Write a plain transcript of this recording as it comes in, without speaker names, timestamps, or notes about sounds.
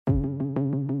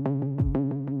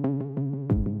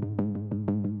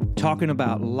talking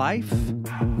about life,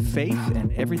 faith,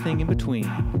 and everything in between.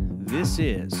 This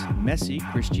is Messy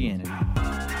Christianity.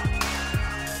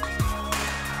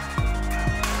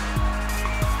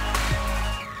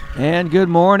 And good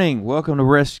morning. Welcome to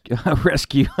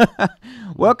Rescue.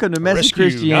 Welcome to Messy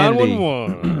Christianity.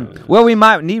 911. Well, we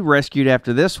might need rescued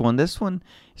after this one. This one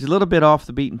is a little bit off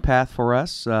the beaten path for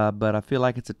us, but I feel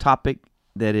like it's a topic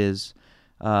that is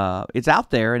it's out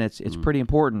there and it's pretty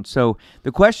important. So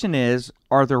the question is,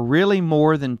 are there really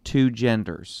more than two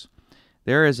genders?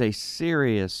 There is a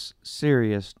serious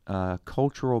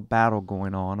cultural battle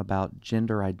going on about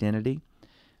gender identity.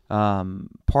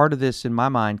 Part of this, in my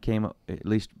mind, came, at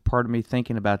least part of me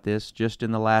thinking about this just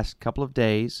in the last couple of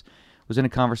days, was in a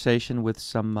conversation with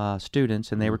some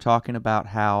students, and they were talking about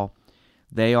how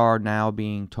they are now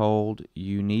being told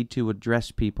you need to address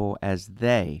people as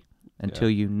they until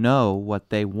you know what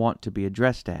they want to be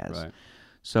addressed as. Right.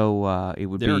 So it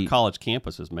would There be... are college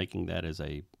campuses making that as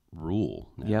a rule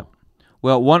now. Yep.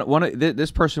 Well, this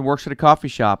person works at a coffee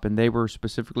shop, and they were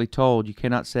specifically told you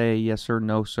cannot say yes sir,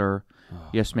 no sir,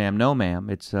 yes ma'am, no ma'am.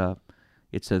 It's a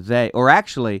they. Or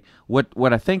actually,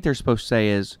 what I think they're supposed to say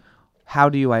is, how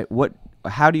do you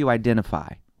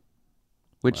identify?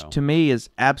 Which to me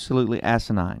is absolutely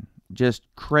asinine. Just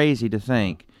crazy to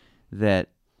think that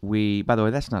we. By the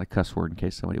way, that's not a cuss word in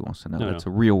case somebody wants to know. It's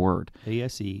a real word.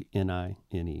 ASENINE.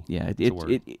 Yeah,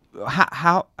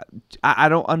 how I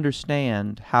don't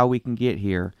understand how we can get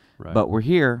here, but we're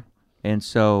here, and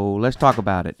so let's talk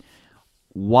about it.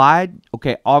 Why?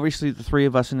 Okay, obviously the three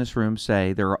of us in this room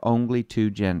say there are only two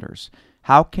genders.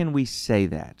 How can we say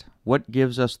that? What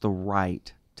gives us the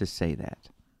right to say that?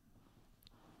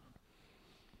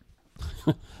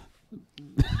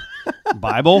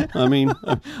 Bible? I mean...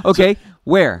 Okay,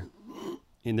 where?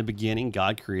 In the beginning,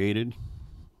 God created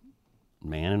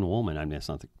man and woman. I mean, that's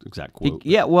not the exact quote.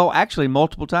 Well, actually,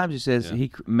 multiple times he says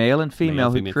he male and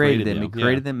female, female who created them. them. He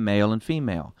created them male and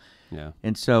female. Yeah.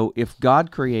 And so if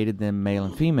God created them male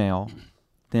and female,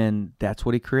 then that's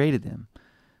what he created them.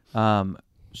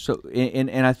 So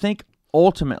I think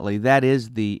ultimately that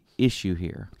is the issue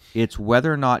here. It's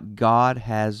whether or not God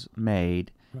has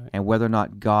made and whether or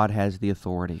not God has the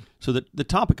authority. So the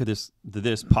topic of this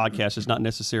podcast is not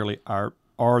necessarily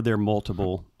are there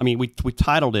multiple... I mean, we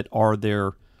titled it, Are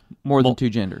There... More than two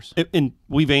genders. And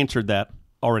we've answered that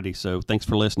already, so thanks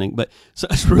for listening. But so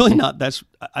it's really not...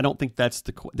 I don't think that's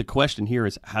the question here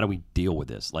is, how do we deal with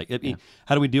this? Like,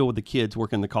 how do we deal with the kids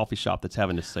working in the coffee shop that's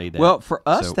having to say that? Well, for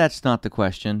us, that's not the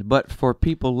question. But for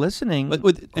people listening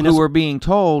who are being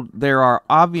told there are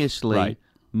obviously...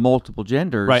 multiple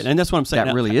genders. Right, and that's what I'm saying.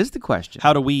 That really is the question.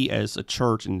 How do we, as a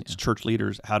church and church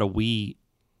leaders, how do we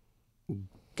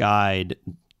guide?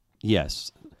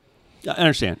 Yes. I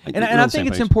understand. And I think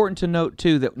it's important to note,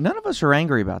 too, that none of us are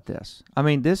angry about this. I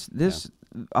mean,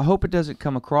 I hope it doesn't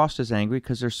come across as angry,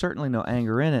 because there's certainly no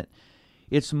anger in it.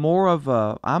 It's I'm more of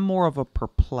a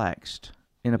perplexed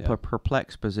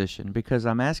position, because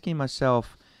I'm asking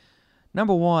myself,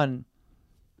 number one,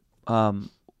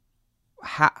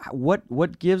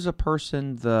 what gives a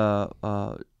person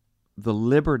the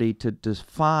liberty to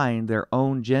define their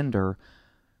own gender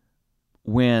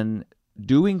when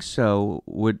doing so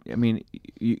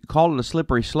you call it a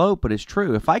slippery slope, but it's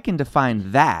true. If I can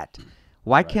define that,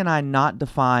 why can I not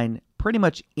define pretty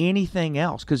much anything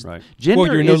else? Because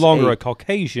gender you're no longer a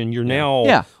Caucasian. You're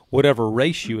now whatever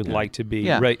race you would like to be,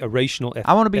 a racial ethnicity.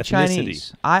 I want to be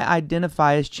Chinese. I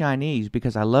identify as Chinese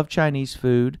because I love Chinese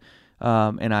food.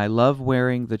 And I love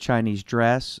wearing the Chinese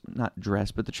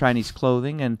but the Chinese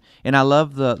clothing, and I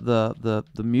love the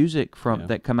music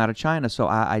that come out of China, so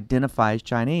I identify as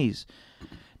Chinese.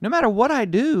 No matter what I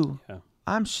do,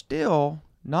 I'm still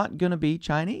not going to be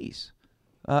Chinese.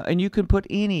 And you can put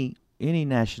any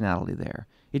nationality there.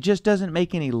 It just doesn't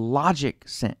make any logic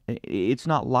sense. It's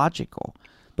not logical.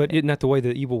 But isn't that the way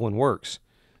the evil one works?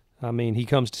 I mean, he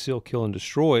comes to steal, kill, and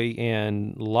destroy,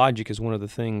 and logic is one of the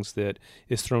things that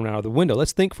is thrown out of the window.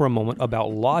 Let's think for a moment about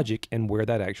logic and where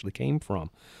that actually came from.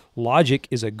 Logic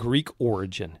is a Greek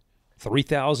origin,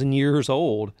 3,000 years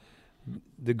old.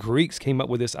 The Greeks came up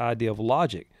with this idea of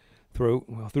logic. Through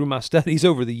my studies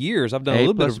over the years, I've done a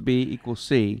little bit of B equals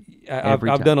C.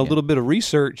 I've done a little bit of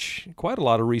research, quite a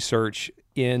lot of research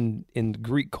in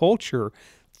Greek culture,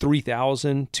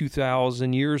 3,000,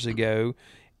 2,000 years ago,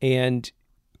 and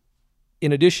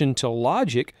in addition to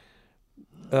logic,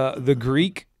 the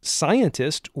Greek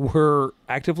scientists were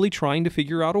actively trying to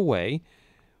figure out a way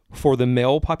for the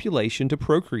male population to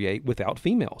procreate without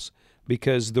females,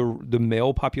 because the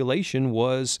male population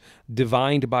was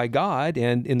divined by God,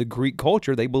 and in the Greek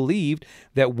culture they believed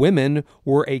that women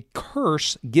were a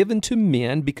curse given to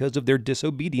men because of their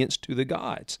disobedience to the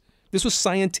gods. This was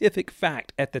scientific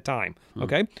fact at the time,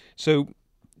 okay? So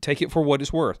take it for what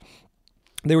it's worth.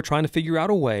 They were trying to figure out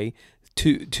a way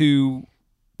to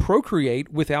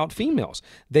procreate without females.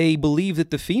 They believed that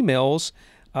the females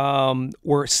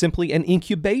were simply an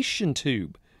incubation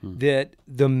tube, that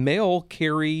the male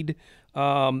carried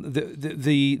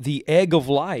the egg of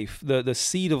life, the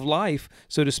seed of life,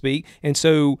 so to speak. And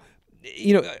so,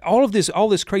 all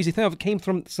this crazy thing came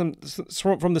from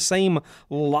the same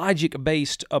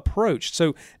logic-based approach.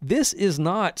 So this is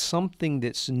not something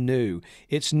that's new.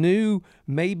 It's new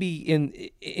maybe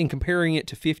in comparing it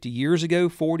to 50 years ago,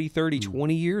 40, 30,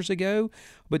 20 years ago,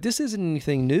 but this isn't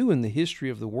anything new in the history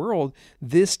of the world.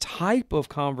 This type of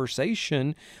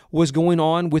conversation was going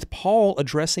on with Paul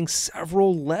addressing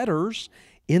several letters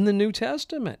in the New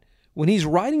Testament. When he's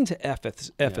writing to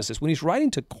Ephesus, when he's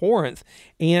writing to Corinth,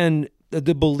 and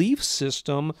the belief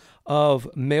system of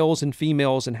males and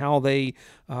females and how they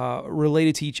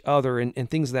related to each other and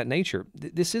things of that nature,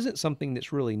 this isn't something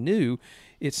that's really new.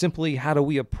 It's simply how do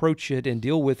we approach it and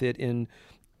deal with it in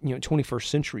 21st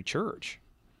century church.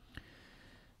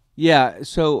 Yeah,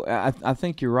 so I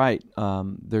think you're right.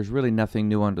 There's really nothing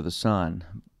new under the sun.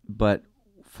 But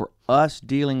for us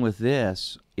dealing with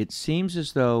this, it seems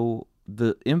as though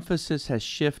the emphasis has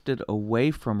shifted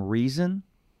away from reason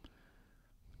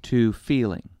to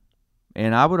feeling.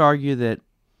 And I would argue that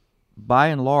by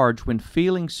and large, when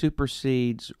feeling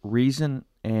supersedes reason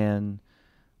and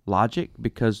logic,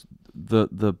 because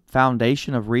the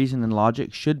foundation of reason and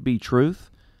logic should be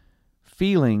truth,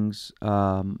 feelings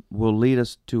will lead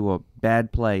us to a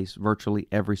bad place virtually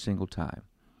every single time.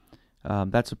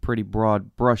 That's a pretty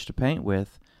broad brush to paint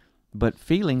with, but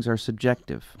feelings are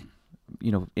subjective.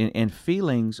 And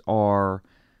feelings are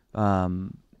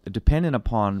dependent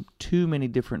upon too many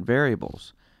different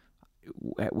variables.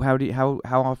 How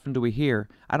often do we hear,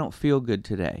 "I don't feel good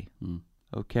today"?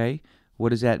 Okay, what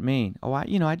does that mean? "Oh,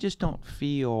 I just don't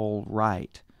feel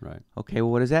right." Right. Okay,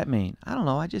 well, what does that mean? "I don't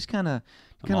know. I just kind of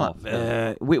off.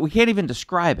 we can't even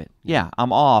describe it. Yeah,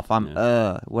 I'm off. I'm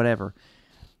whatever."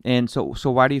 And so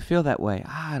why do you feel that way?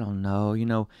 "I don't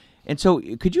know. And so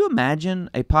could you imagine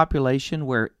a population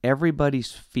where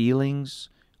everybody's feelings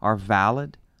are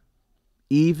valid,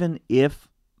 even if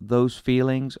those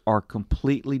feelings are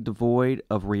completely devoid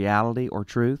of reality or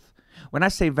truth? When I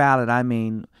say valid, I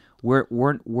mean we're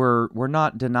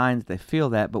not denying that they feel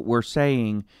that, but we're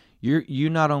saying you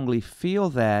not only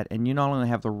feel that, and you not only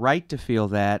have the right to feel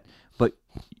that, but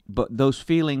those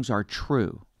feelings are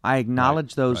true. I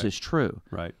acknowledge those as true.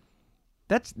 Right.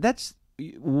 That's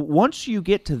once you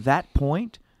get to that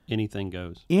point, anything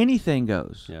goes. Anything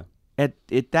goes. Yeah. At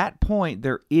that point,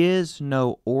 there is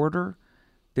no order.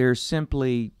 There's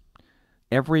simply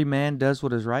every man does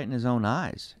what is right in his own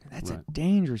eyes. That's a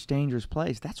dangerous, dangerous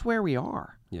place. That's where we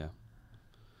are. Yeah.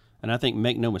 And I think,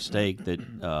 make no mistake, that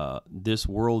this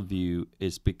worldview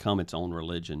has become its own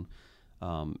religion.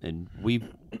 And we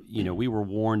were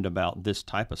warned about this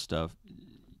type of stuff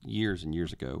years and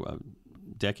years ago,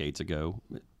 decades ago.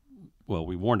 Well,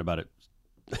 we warned about it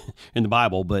in the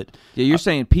Bible, but you're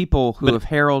saying people who have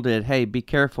heralded, "Hey, be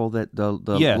careful that the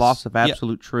loss of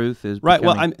absolute truth is right."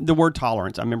 Becoming... Well, the word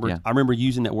tolerance. I remember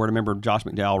using that word. I remember Josh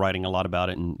McDowell writing a lot about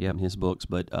it in his books.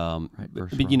 But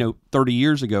 30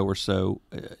 years ago or so,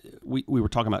 we were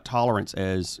talking about tolerance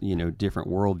as different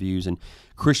worldviews, and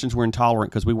Christians were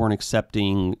intolerant because we weren't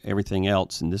accepting everything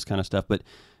else and this kind of stuff. But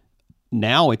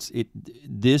now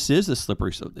this is a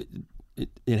slippery slope.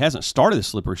 It hasn't started the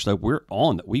slippery slope. We're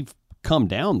on that. We've come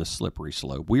down the slippery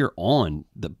slope. We're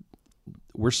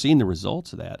seeing the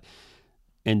results of that.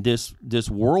 And this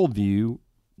worldview,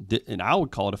 and I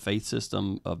would call it a faith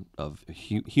system of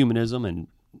humanism and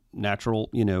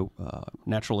naturalism.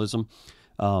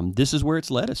 This is where it's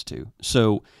led us to.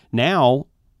 So now,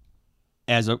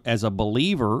 as a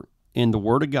believer in the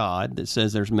Word of God that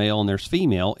says there's male and there's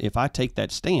female, if I take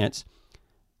that stance,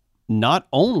 not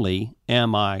only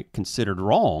am I considered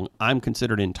wrong, I'm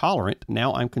considered intolerant.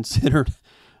 Now I'm considered,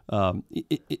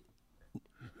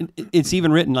 it's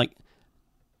even written like,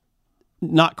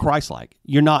 not Christ-like.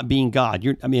 You're not being God.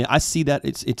 I see that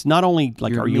it's not only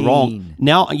like, you're are you mean. Wrong?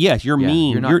 Now, yes, you're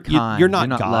mean. You're not kind. You're not You're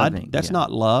not God. loving. That's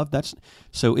not love.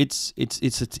 So it's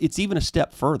even a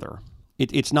step further.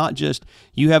 It's not just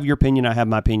you have your opinion, I have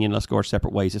my opinion. Let's go our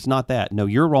separate ways. It's not that. No,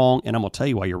 you're wrong, and I'm gonna tell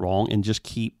you why you're wrong, and just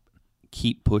keep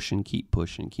pushing.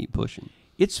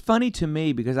 It's funny to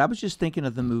me because I was just thinking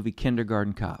of the movie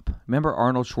Kindergarten Cop. Remember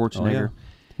Arnold Schwarzenegger?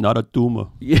 Not a tumor.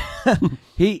 Yeah,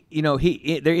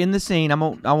 they're in the scene. I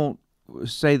won't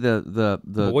say the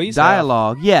Boys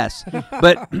dialogue. Yes,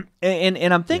 but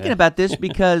and I'm thinking about this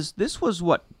because this was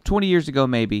what 20 years ago,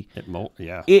 maybe. At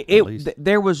least.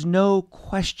 There was no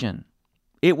question.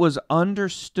 It was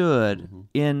understood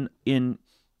in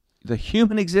the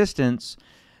human existence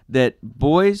that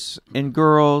boys and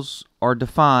girls are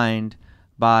defined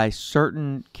by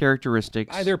certain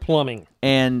characteristics. They're plumbing.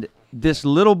 And this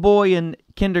little boy in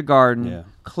kindergarten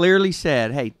clearly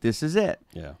said, "Hey, this is it."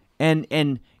 Yeah.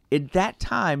 And at that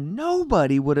time,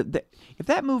 nobody would have. If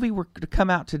that movie were to come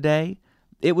out today,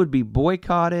 it would be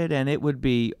boycotted, and it would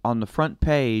be on the front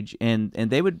page, and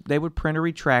they would print a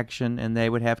retraction, and they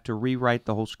would have to rewrite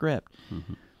the whole script.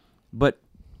 Mm-hmm. But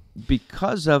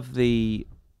because of the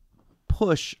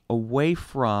push away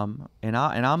from, and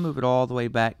I'll move it all the way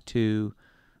back to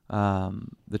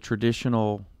the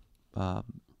traditional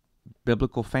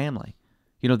biblical family.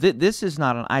 This is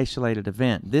not an isolated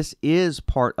event. This is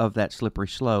part of that slippery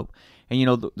slope.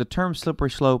 And, the term slippery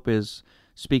slope is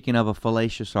speaking of a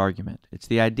fallacious argument. It's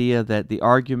the idea that the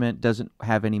argument doesn't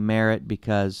have any merit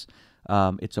because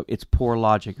it's poor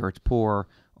logic or it's poor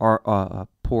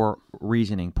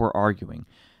reasoning, poor arguing.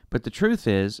 But the truth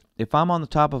is, if I'm on the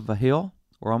top of a hill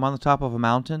or I'm on the top of a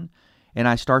mountain and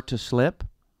I start to slip,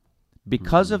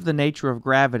 because of the nature of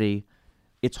gravity,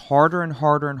 it's harder and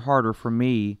harder and harder for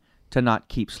me to not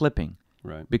keep slipping.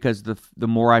 Right. Because the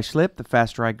more I slip, the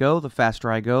faster I go,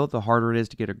 the harder it is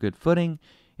to get a good footing,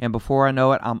 and before I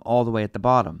know it, I'm all the way at the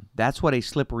bottom. That's what a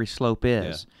slippery slope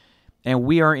is. Yeah. And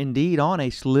we are indeed on a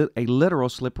literal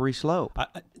slippery slope.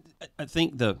 I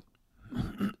think all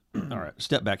right,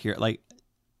 step back here. Like,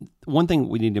 one thing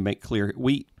we need to make clear,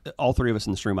 all three of us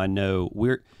in this room, I know,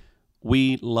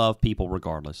 we love people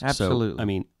regardless. Absolutely. So, I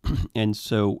mean, and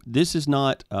so this is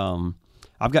not,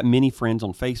 I've got many friends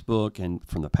on Facebook and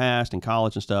from the past and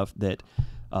college and stuff that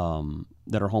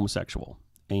are homosexual.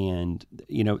 And,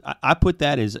 I put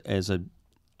that as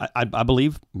I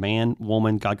believe man,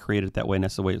 woman, God created it that way, and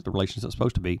that's the way the relationship's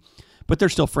supposed to be. But they're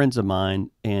still friends of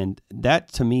mine, and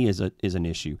that to me is an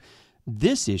issue.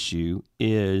 This issue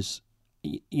is,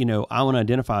 I want to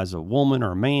identify as a woman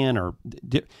or a man, or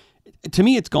to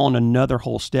me, it's gone another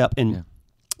whole step. And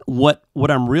what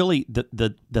I'm really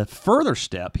the further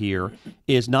step here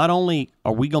is not only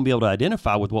are we going to be able to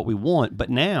identify with what we want, but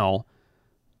now,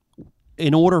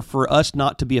 in order for us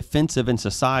not to be offensive in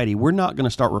society, we're not going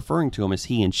to start referring to them as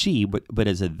he and she, but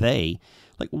as a they.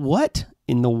 Like, what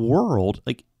in the world?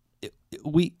 Like,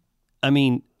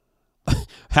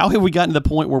 how have we gotten to the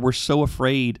point where we're so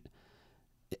afraid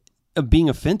of being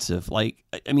offensive? Like,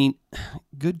 I mean,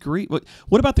 good grief.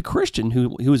 What about the Christian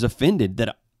who is offended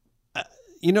that,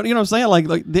 you know what I'm saying?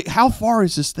 Like how far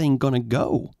is this thing going to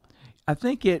go? I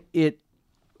think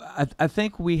I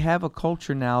think we have a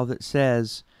culture now that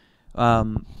says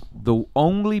the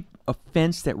only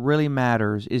offense that really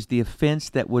matters is the offense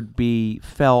that would be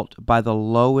felt by the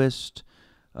lowest.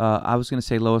 I was going to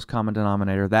say lowest common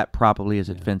denominator. That probably is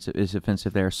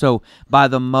offensive there. So by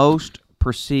the most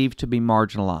perceived to be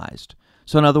marginalized.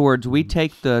 So in other words, we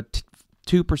take the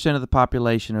 2% of the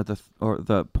population or the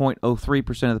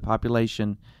 0.03% of the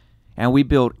population, and we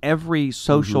build every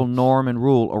social norm and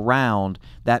rule around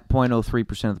that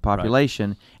 0.03% of the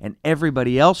population, and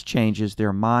everybody else changes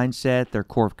their mindset, their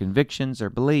core convictions, their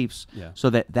beliefs,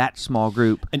 so that small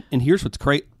group. And here's what's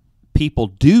great. People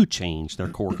do change their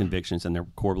core convictions and their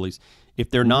core beliefs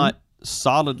if they're not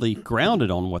solidly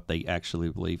grounded on what they actually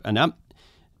believe. And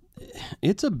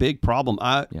it's a big problem.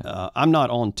 I'm not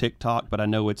on TikTok, but I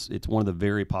know it's one of the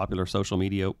very popular social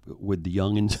media with the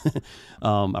youngins.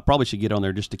 I probably should get on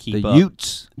there just to keep up. The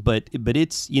Utes. But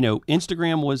it's,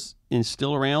 Instagram is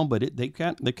still around, but they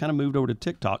kind of moved over to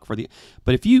TikTok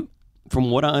but if you, from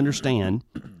what I understand,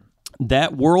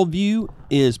 that worldview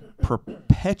is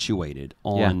perpetuated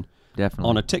on definitely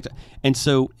on a TikTok. And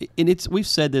so, we've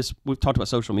said this, we've talked about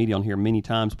social media on here many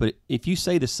times, but if you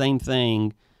say the same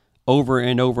thing over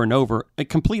and over and over, a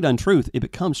complete untruth, it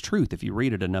becomes truth if you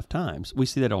read it enough times. We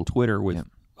see that on Twitter with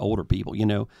older people,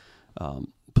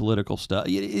 political stuff.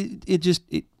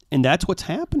 And that's what's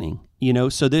happening,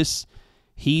 So this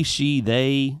he, she,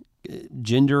 they,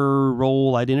 gender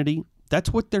role identity,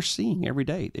 that's what they're seeing every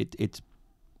day. It's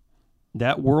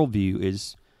that worldview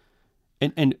is,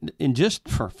 and just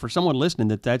for someone listening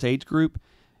that's age group,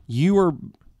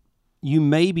 you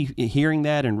may be hearing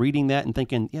that and reading that and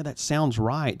thinking, yeah, that sounds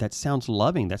right. That sounds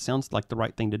loving. That sounds like the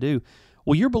right thing to do.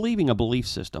 Well, you're believing a belief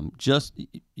system. Just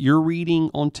you're reading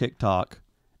on TikTok,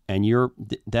 and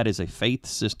that is a faith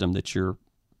system that you're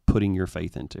putting your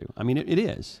faith into. I mean, it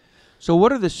is. So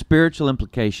what are the spiritual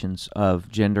implications of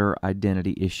gender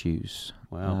identity issues?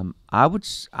 Wow. I would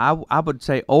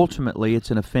say ultimately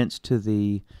it's an offense to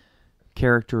the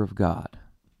character of God,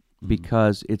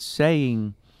 because it's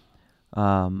saying,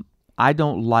 I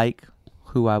don't like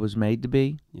who I was made to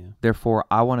be, therefore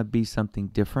I want to be something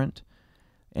different.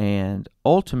 And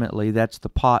ultimately, that's the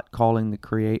pot calling the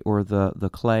the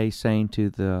clay saying to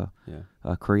the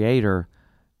creator,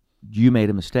 "You made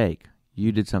a mistake.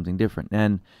 You did something different."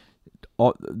 And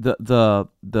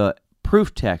the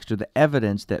proof text or the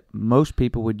evidence that most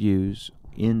people would use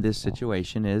in this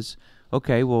situation is,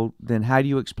 okay, well then how do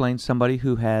you explain somebody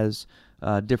who has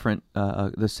different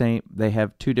they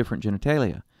have two different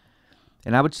genitalia?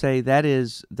 And I would say that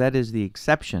is the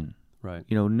exception. Right.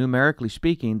 Numerically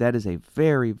speaking, that is a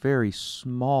very, very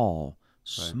small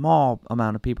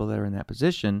amount of people that are in that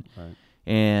position. Right.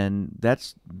 And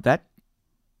that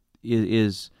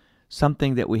is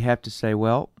something that we have to say,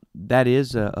 well, that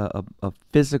is a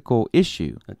physical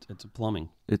issue. It's a plumbing.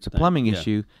 It's a plumbing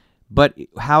issue. But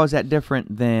how is that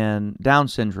different than Down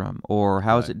syndrome? Or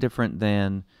how is it different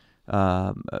than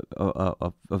a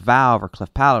valve or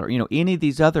cleft palate? Or, any of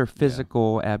these other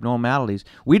physical abnormalities?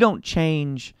 We don't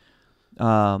change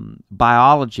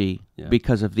biology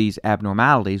because of these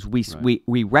abnormalities.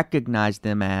 We recognize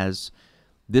them as,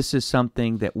 this is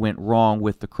something that went wrong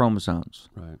with the chromosomes.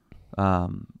 Right.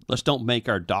 Let's don't make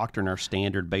our doctrine our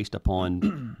standard based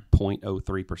upon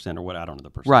 0.03% or what, I don't know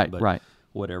the percent. But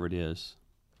whatever it is.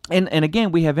 And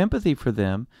again, we have empathy for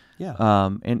them. Yeah.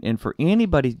 And for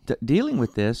anybody dealing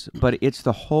with this, but it's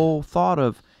the whole thought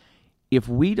of, if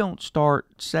we don't start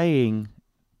saying,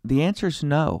 the answer is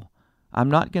no. I'm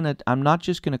not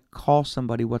just gonna call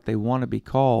somebody what they want to be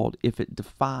called if it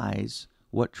defies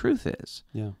what truth is.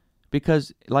 Yeah.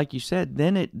 Because, like you said,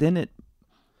 then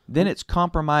it's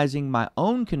compromising my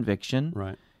own conviction.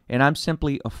 Right. And I'm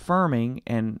simply affirming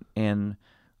and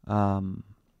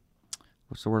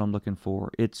what's the word I'm looking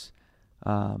for? It's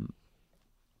I'm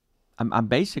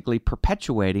basically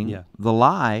perpetuating the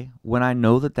lie when I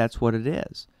know that that's what it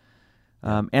is.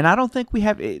 And I don't think we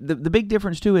have the big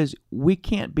difference too is we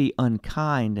can't be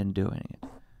unkind in doing it.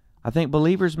 I think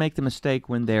believers make the mistake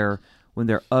when they're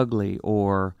ugly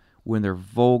or when they're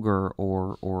vulgar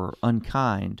or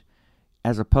unkind,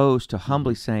 as opposed to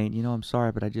humbly saying, I'm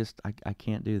sorry, but I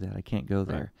can't do that. I can't go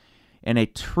there. Right. And a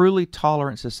truly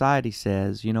tolerant society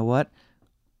says, you know what?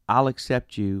 I'll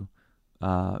accept you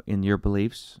in your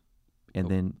beliefs, and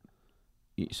then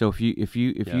so if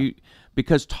you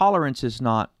because tolerance is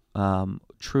not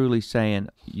truly saying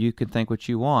you can think what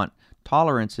you want.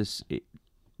 Tolerance is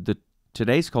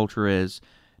today's culture is,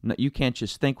 no, you can't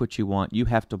just think what you want. You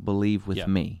have to believe with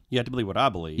me. You have to believe what I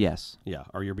believe. Yes. Yeah.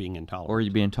 Or you're being intolerant. Or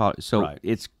you're being intolerant. So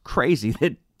it's crazy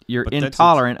that you're but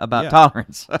intolerant about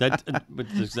tolerance.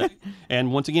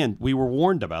 And once again, we were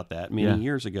warned about that many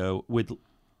years ago with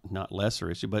not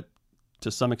lesser issue, but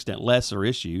to some extent lesser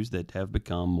issues that have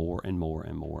become more and more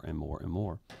and more and more and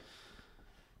more.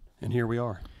 And here we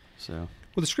are. So,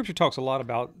 well, the scripture talks a lot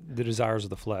about the desires of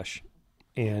the flesh,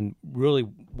 and really,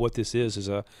 what this is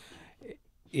a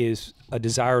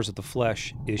desires of the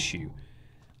flesh issue.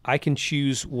 I can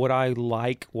choose what I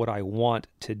like, what I want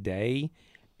today,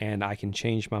 and I can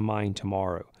change my mind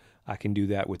tomorrow. I can do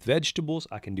that with vegetables.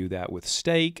 I can do that with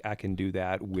steak. I can do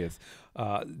that with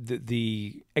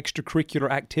the extracurricular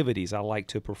activities I like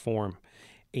to perform.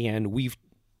 And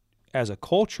as a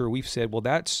culture, we've said, well,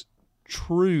 that's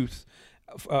truth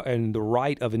and the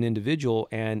right of an individual,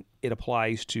 and it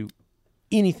applies to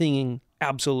anything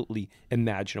absolutely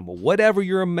imaginable. Whatever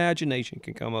your imagination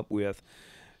can come up with,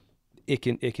 it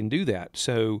can do that.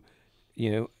 So,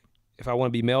 if I want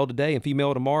to be male today and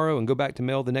female tomorrow and go back to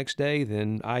male the next day,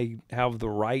 then I have the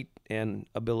right and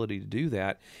ability to do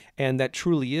that. And that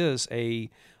truly is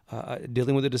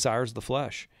dealing with the desires of the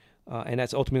flesh, and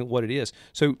that's ultimately what it is.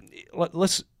 So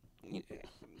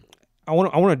I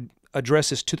want to address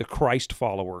this to the Christ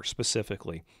follower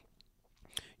specifically.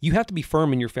 You have to be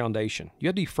firm in your foundation. You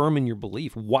have to be firm in your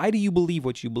belief. Why do you believe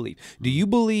what you believe? Do you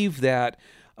believe that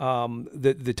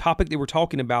the topic that we're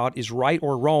talking about is right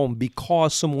or wrong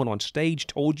because someone on stage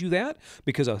told you that,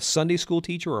 because a Sunday school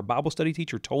teacher or a Bible study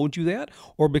teacher told you that,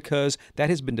 or because that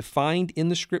has been defined in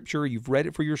the Scripture, you've read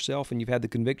it for yourself, and you've had the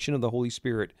conviction of the Holy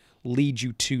Spirit lead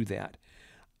you to that?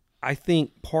 I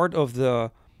think part of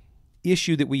the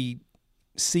issue that we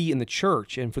see in the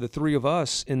church, and for the three of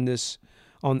us in this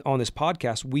on this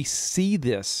podcast, we see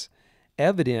this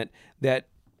evident that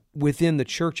within the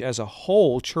church as a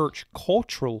whole, church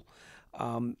cultural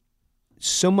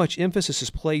so much emphasis is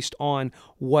placed on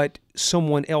what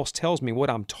someone else tells me, what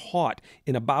I'm taught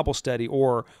in a Bible study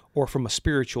or from a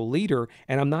spiritual leader,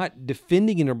 and I'm not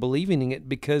defending it or believing in it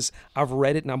because I've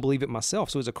read it and I believe it myself.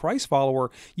 So as a Christ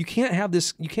follower, you can't have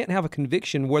a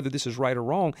conviction whether this is right or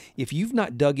wrong if you've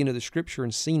not dug into the Scripture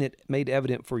and seen it made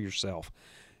evident for yourself.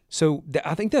 So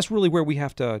I think that's really where we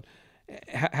have to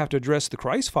address the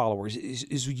Christ followers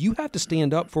is you have to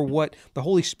stand up for what the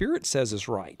Holy Spirit says is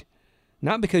right.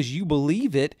 Not because you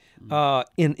believe it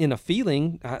in a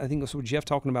feeling, I think that's what Jeff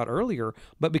talking about earlier,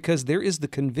 but because there is the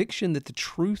conviction that the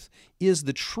truth is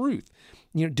the truth.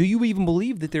 Do you even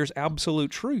believe that there's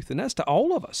absolute truth? And that's to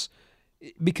all of us.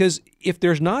 Because if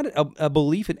there's not a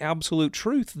belief in absolute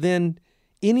truth, then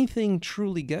anything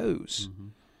truly goes. Mm-hmm.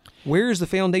 Where is the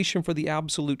foundation for the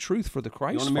absolute truth for the Christ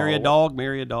follower? You want to marry a dog?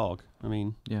 Marry a dog. I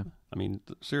mean, yeah. I mean,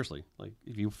 seriously, like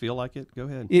if you feel like it, go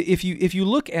ahead. If you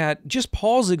look at just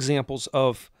Paul's examples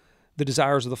of the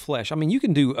desires of the flesh, I mean, you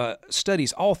can do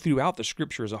studies all throughout the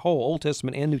Scripture as a whole, Old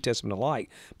Testament and New Testament alike.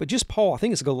 But just Paul, I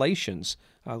think it's Galatians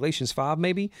 5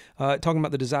 maybe, talking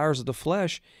about the desires of the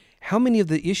flesh. How many of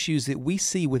the issues that we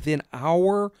see within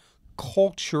our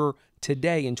culture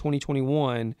today in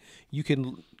 2021, you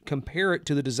can compare it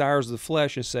to the desires of the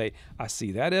flesh and say, I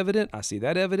see that evident, I see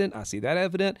that evident, I see that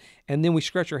evident, and then we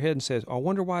scratch our head and say, I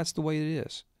wonder why it's the way it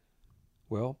is.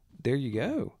 Well, there you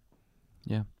go.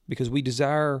 Yeah. Because we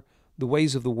desire the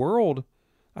ways of the world.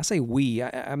 I say we.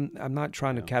 I'm not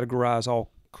trying to categorize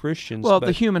all Christians. Well, but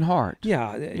the human heart.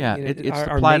 Yeah. It's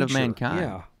our the plight nature. of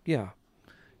mankind. Yeah.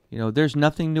 There's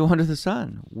nothing new under the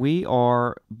sun. We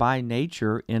are by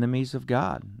nature enemies of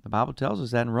God. The Bible tells us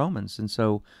that in Romans, and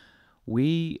so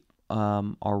we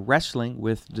are wrestling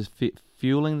with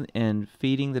fueling and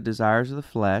feeding the desires of the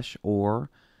flesh or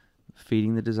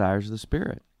feeding the desires of the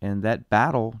Spirit. And that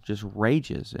battle just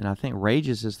rages, and I think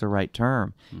rages is the right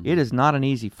term. Mm-hmm. It is not an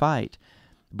easy fight.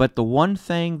 But the one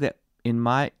thing that in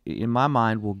my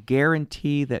mind will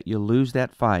guarantee that you'll lose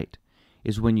that fight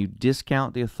is when you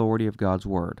discount the authority of God's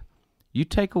Word. You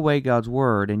take away God's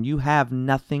Word and you have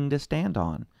nothing to stand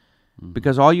on. Mm-hmm.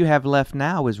 Because all you have left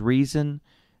now is reason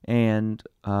and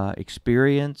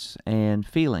experience and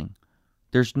feeling.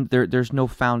 There's no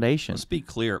foundation. Let's be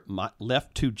clear.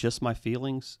 Left to just my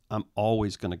feelings, I'm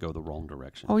always going to go the wrong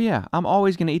direction. Oh yeah, I'm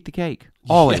always going to eat the cake.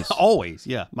 Always, yeah, always.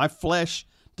 Yeah, my flesh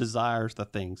desires the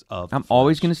things of. I'm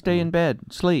always going to stay in bed,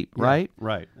 sleep. Yeah, right.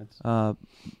 Right.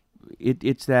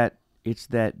 It's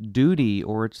that duty,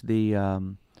 or it's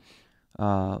the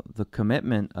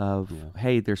commitment of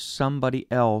hey, there's somebody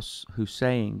else who's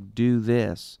saying do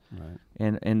this. Right.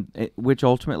 And which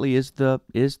ultimately is the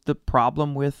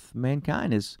problem with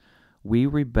mankind is we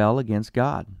rebel against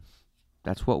God.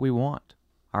 That's what we want.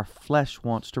 Our flesh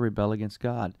wants to rebel against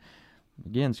God.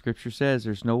 Again, Scripture says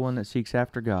there's no one that seeks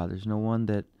after God. There's no one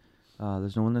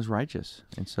that's righteous,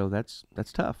 and so that's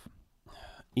tough.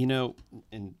 And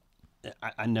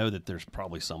I know that there's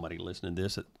probably somebody listening to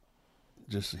this that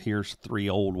just here's three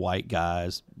old white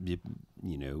guys.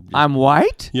 I'm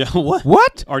white? Yeah, what?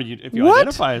 What? Are you? If you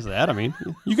identify as that, I mean,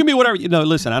 you can be whatever.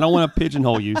 Listen, I don't want to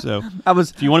pigeonhole you. So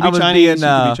if you want to be Chinese, you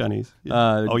can be Chinese.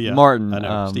 Yeah. Oh yeah, Martin. I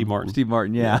know. Steve Martin. Steve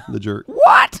Martin. Yeah, the jerk.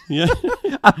 What? Yeah,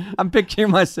 I'm picturing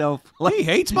myself. Like, he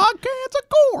hates my cans of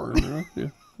corn.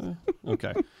 Yeah.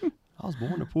 Okay, I was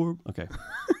born to poor. Okay.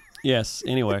 Yes.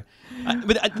 Anyway,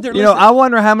 I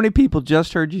wonder how many people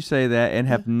just heard you say that and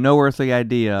have no earthly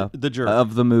idea the jerk.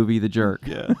 Of the movie The Jerk.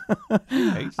 Yeah.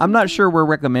 I'm not sure we're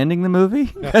recommending the movie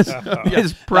because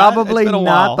it's probably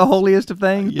not the holiest of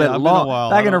things. Yeah, but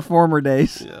back in our former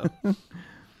days. Yeah.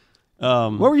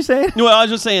 What were you saying? Well, I was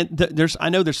just saying. I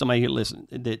know there's somebody here listen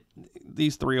that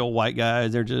these three old white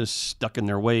guys, they're just stuck in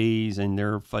their ways and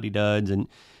they're fuddy duds. And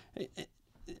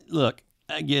look,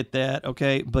 I get that.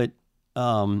 Okay, but.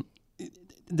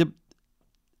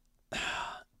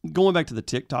 Going back to the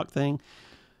TikTok thing,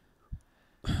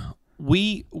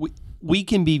 we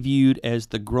can be viewed as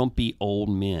the grumpy old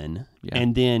men,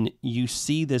 and then you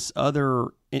see this other,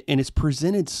 and it's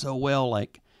presented so well,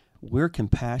 like we're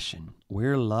compassion,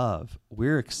 we're love,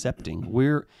 we're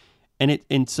accepting,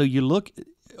 and so you look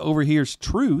over here's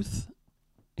truth,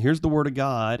 here's the Word of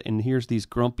God, and here's these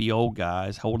grumpy old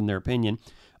guys holding their opinion.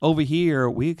 Over here,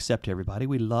 we accept everybody.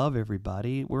 We love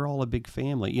everybody. We're all a big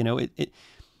family.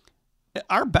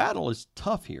 Our battle is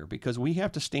tough here because we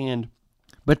have to stand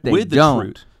with the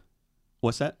truth.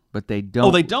 What's that? But they don't.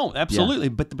 Oh, they don't. Absolutely.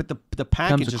 Yeah. But the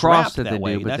package is wrapped that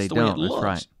way. That's the way it looks. That's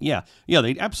right. Yeah. Yeah.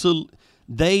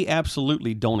 They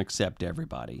absolutely don't accept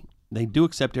everybody. They do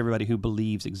accept everybody who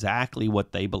believes exactly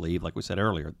what they believe, like we said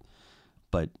earlier.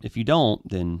 But if you don't,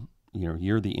 then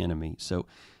you're the enemy. So.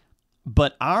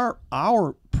 But our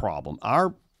problem,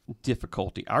 our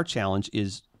difficulty, our challenge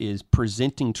is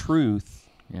presenting truth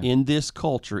in this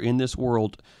culture, in this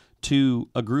world, to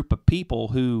a group of people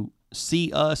who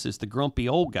see us as the grumpy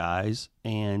old guys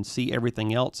and see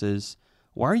everything else as,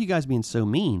 why are you guys being so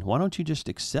mean? Why don't you just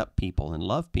accept people and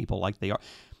love people like they are?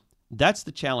 That's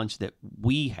the challenge that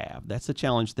we have. That's the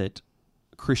challenge that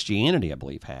Christianity, I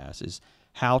believe, has, is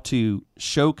how to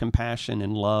show compassion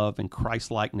and love and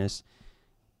Christ-likeness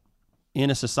in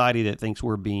a society that thinks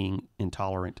we're being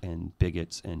intolerant and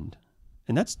bigots, and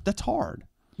that's hard,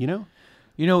 you know.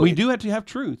 We do have to have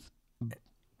truth,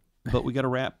 but we got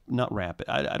to not wrap it.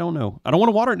 I don't know. I don't want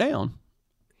to water it down.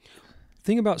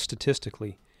 Think about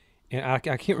statistically, and I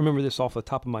can't remember this off the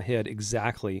top of my head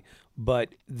exactly,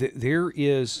 but there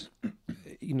is,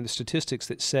 the statistics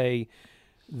that say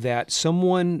that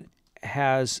someone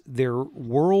has their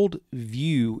world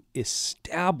view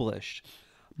established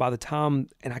by the time,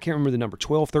 and I can't remember the number,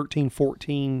 12, 13,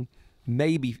 14,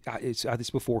 maybe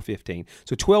it's before 15.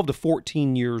 So 12 to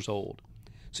 14 years old.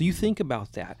 So you think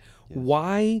about that. Yes.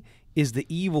 Why is the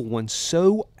evil one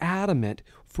so adamant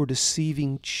for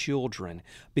deceiving children?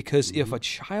 Because if a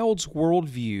child's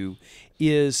worldview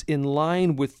is in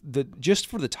line with just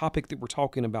for the topic that we're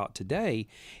talking about today,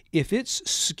 if it's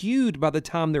skewed by the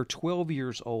time they're 12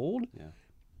 years old,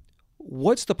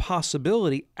 what's the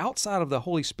possibility outside of the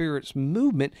Holy Spirit's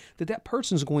movement that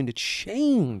person's going to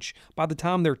change by the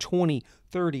time they're 20,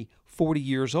 30, 40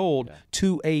 years old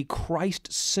to a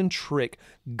Christ-centric,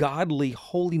 godly,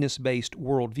 holiness-based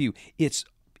worldview? It's,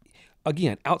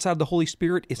 again, outside of the Holy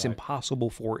Spirit, it's impossible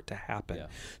for it to happen. Yeah.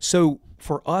 So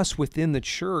for us within the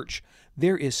church,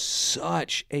 there is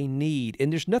such a need,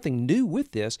 and there's nothing new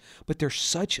with this, but there's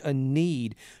such a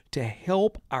need to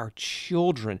help our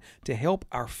children, to help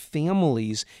our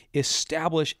families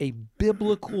establish a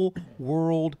biblical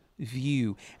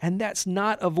worldview. And that's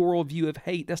not a worldview of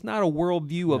hate. That's not a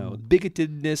worldview of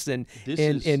bigotedness, and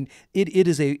it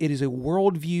is a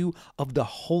worldview of the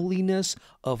holiness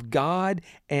of God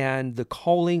and the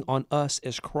calling on us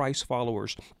as Christ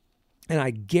followers. And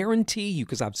I guarantee you,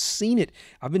 because I've seen it,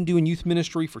 I've been doing youth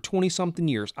ministry for 20-something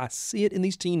years. I see it in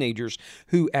these teenagers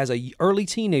who, as an early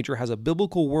teenager, has a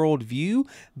biblical worldview.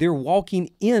 They're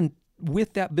walking in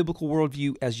with that biblical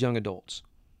worldview as young adults.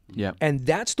 Yeah. And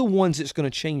that's the ones that's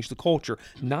going to change the culture,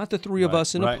 not the three of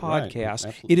us in a podcast.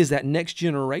 Right. It is that next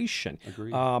generation.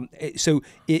 Agreed. So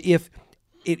if...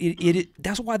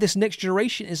 that's why this next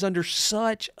generation is under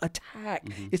such attack.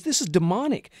 This is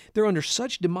demonic. They're under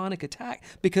such demonic attack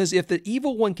because if the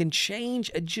evil one can change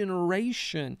a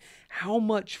generation, how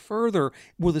much further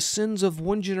will the sins of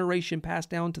one generation pass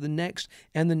down to the next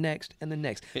and the next and the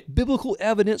next? Biblical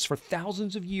evidence for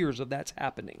thousands of years of that's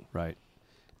happening. Right.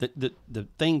 The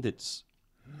thing that's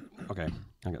okay.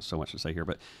 I got so much to say here,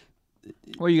 but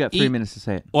well, you got 3 minutes to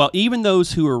say it. Well, even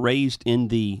those who are raised in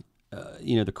the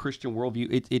the Christian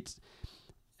worldview, it's.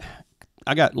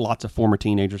 I got lots of former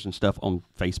teenagers and stuff on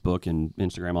Facebook and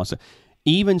Instagram also.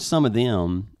 Even some of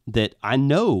them that I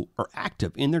know are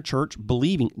active in their church,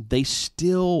 believing, they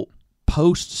still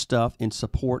post stuff in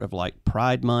support of like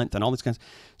Pride Month and all this kinds.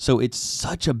 So it's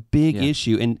such a big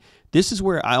issue, and this is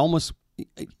where I almost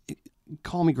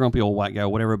call me grumpy old white guy or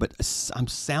whatever, but I'm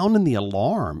sounding the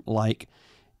alarm. Like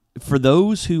for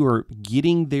those who are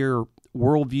getting their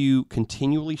worldview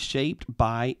continually shaped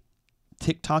by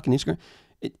TikTok and Instagram,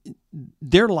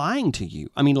 they're lying to you.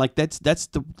 I mean, like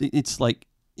it's like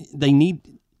the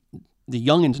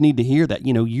youngins need to hear that,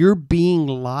 you're being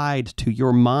lied to.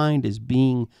 Your mind is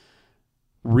being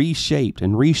reshaped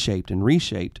and reshaped and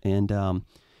reshaped. And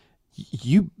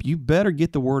you better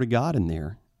get the word of God in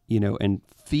there, and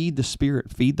feed the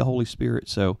Spirit, feed the Holy Spirit.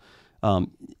 So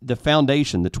the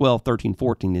foundation, the 12, 13,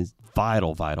 14 is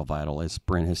vital, as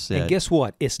Brent has said. And guess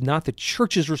what? It's not the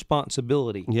church's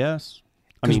responsibility. Yes.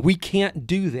 Because we can't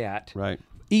do that. Right.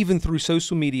 Even through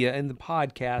social media and the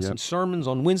podcasts and sermons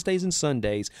on Wednesdays and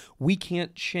Sundays, we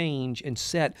can't change and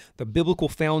set the biblical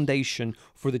foundation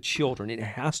for the children. It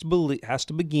has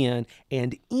to begin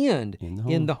and end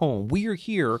in the home. We are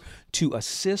here to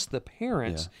assist the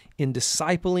parents in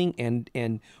discipling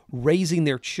and raising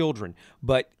their children,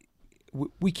 but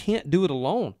we can't do it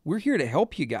alone. We're here to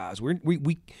help you guys. We're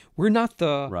not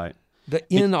the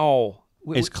in all.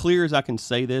 As clear as I can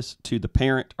say this to the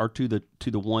parent or to the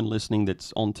one listening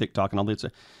that's on TikTok and all this,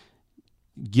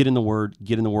 get in the Word.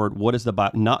 What is the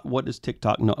Bible? Not what does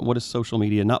TikTok? Not what is social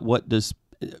media? Not what does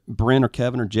Brent or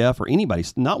Kevin or Jeff or anybody?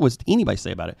 Not what anybody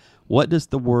say about it. What does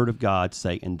the Word of God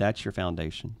say? And that's your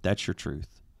foundation. That's your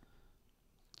truth.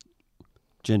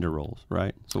 Gender roles,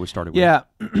 right? So we started with. Yeah.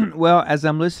 Well, as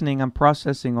I'm listening, I'm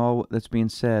processing all that's being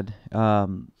said.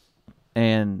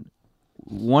 And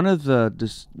one of the,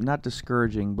 not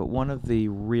discouraging, but one of the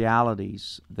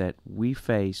realities that we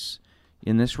face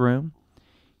in this room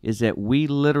is that we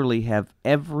literally have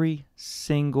every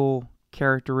single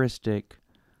characteristic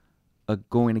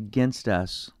going against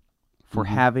us for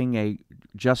having a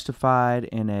justified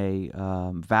and a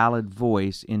valid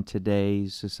voice in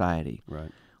today's society. Right.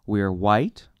 We are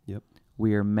white. Yep.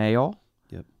 We are male.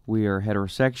 Yep. We are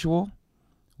heterosexual.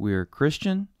 We are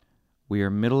Christian. We are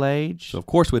middle-aged. So of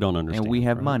course we don't understand. And we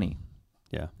have right? money.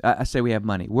 Yeah. I say we have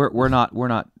money. We're not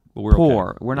But we're poor.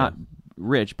 okay. We're not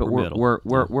rich, but We're middle.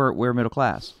 we're middle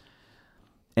class.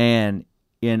 And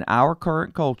in our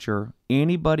current culture,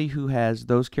 anybody who has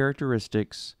those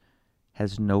characteristics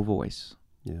has no voice.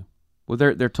 Yeah. Well,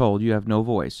 they're told you have no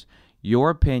voice. Your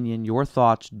opinion, your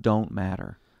thoughts don't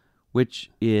matter,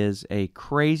 which is a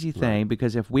crazy thing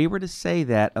because if we were to say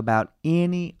that about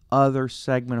any other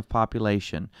segment of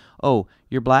population, oh,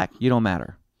 you're black, you don't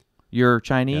matter. You're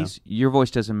Chinese, your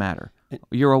voice doesn't matter.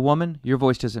 You're a woman, your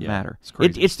voice doesn't matter. It's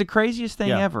crazy. It's the craziest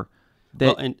thing ever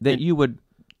that you would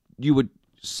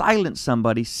silence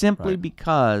somebody simply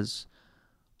because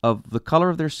of the color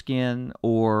of their skin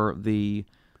or the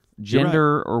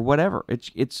gender or whatever.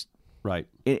 It's right.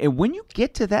 And when you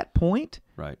get to that point,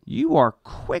 right, you are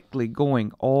quickly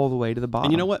going all the way to the bottom.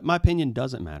 And you know what? My opinion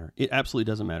doesn't matter. It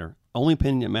absolutely doesn't matter. Only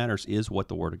opinion that matters is what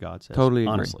the Word of God says. Totally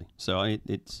agree. Honestly. So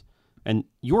it's and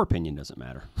your opinion doesn't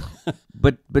matter.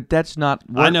 but that's not.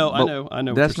 I know.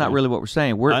 That's not really what we're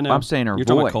saying. I'm saying our You're voice.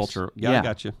 talking about culture. Yeah, I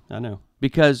got you. I know.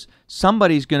 Because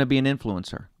somebody's going to be an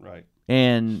influencer. Right.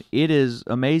 And it is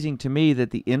amazing to me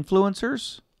that the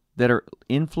influencers that are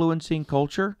influencing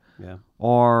culture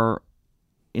are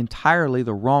entirely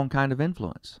the wrong kind of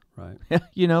influence. Right.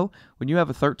 You know, when you have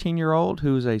a 13-year-old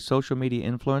who's a social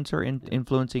media influencer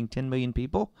influencing 10 million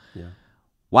people,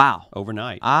 wow.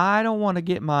 Overnight. I don't want to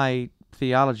get my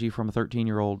theology from a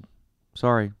 13-year-old.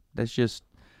 Sorry. That's just,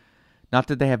 not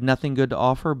that they have nothing good to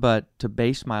offer, but to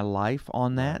base my life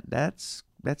on that's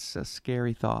a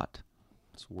scary thought.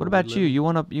 What about you? You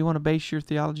want to base your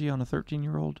theology on a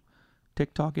 13-year-old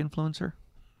TikTok influencer?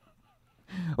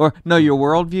 Or no, your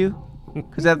worldview?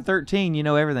 Because at 13, you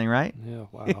know everything, right? Yeah,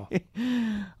 wow.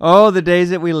 Oh, the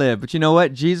days that we live. But you know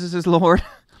what? Jesus is Lord.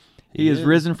 He is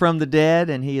risen from the dead,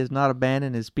 and he has not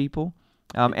abandoned his people.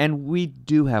 And we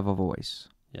do have a voice.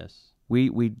 Yes.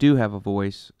 We do have a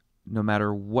voice, no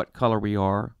matter what color we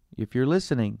are. If you're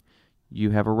listening,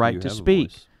 you have a right to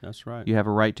speak. That's right. You have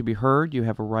a right to be heard. You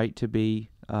have a right to be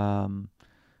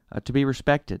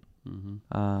respected.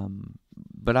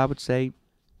 But I would say,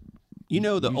 you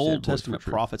know, the Old Testament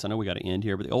prophets, I know we got to end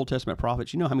here, but the Old Testament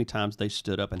prophets, you know how many times they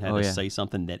stood up and had to say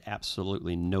something that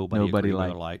absolutely nobody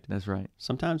liked? That's right.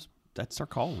 Sometimes that's our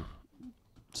call.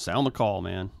 Sound the call,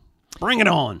 man. Bring it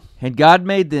on. And God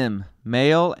made them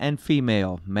male and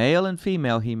female. Male and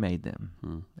female, he made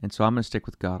them. And so I'm going to stick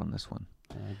with God on this one.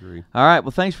 I agree. All right.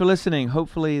 Well, thanks for listening.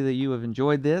 Hopefully that you have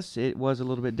enjoyed this. It was a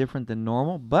little bit different than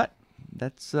normal, but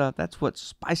that's what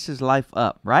spices life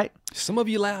up, right? Some of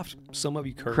you laughed. Some of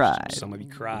you cursed. Cried. Some of you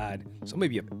cried. Some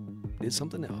of you did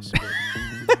something else.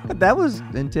 That was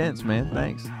intense, man.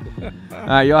 Thanks. All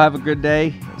right. Y'all have a good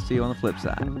day. See you on the flip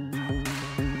side.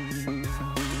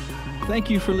 Thank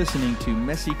you for listening to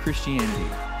Messy Christianity.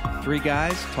 3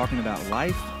 guys talking about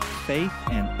life, faith,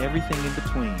 and everything in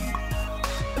between.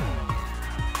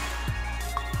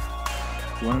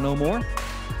 You want to know more?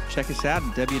 Check us out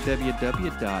at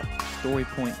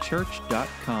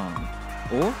www.storypointchurch.com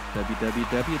or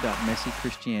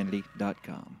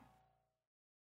www.messychristianity.com.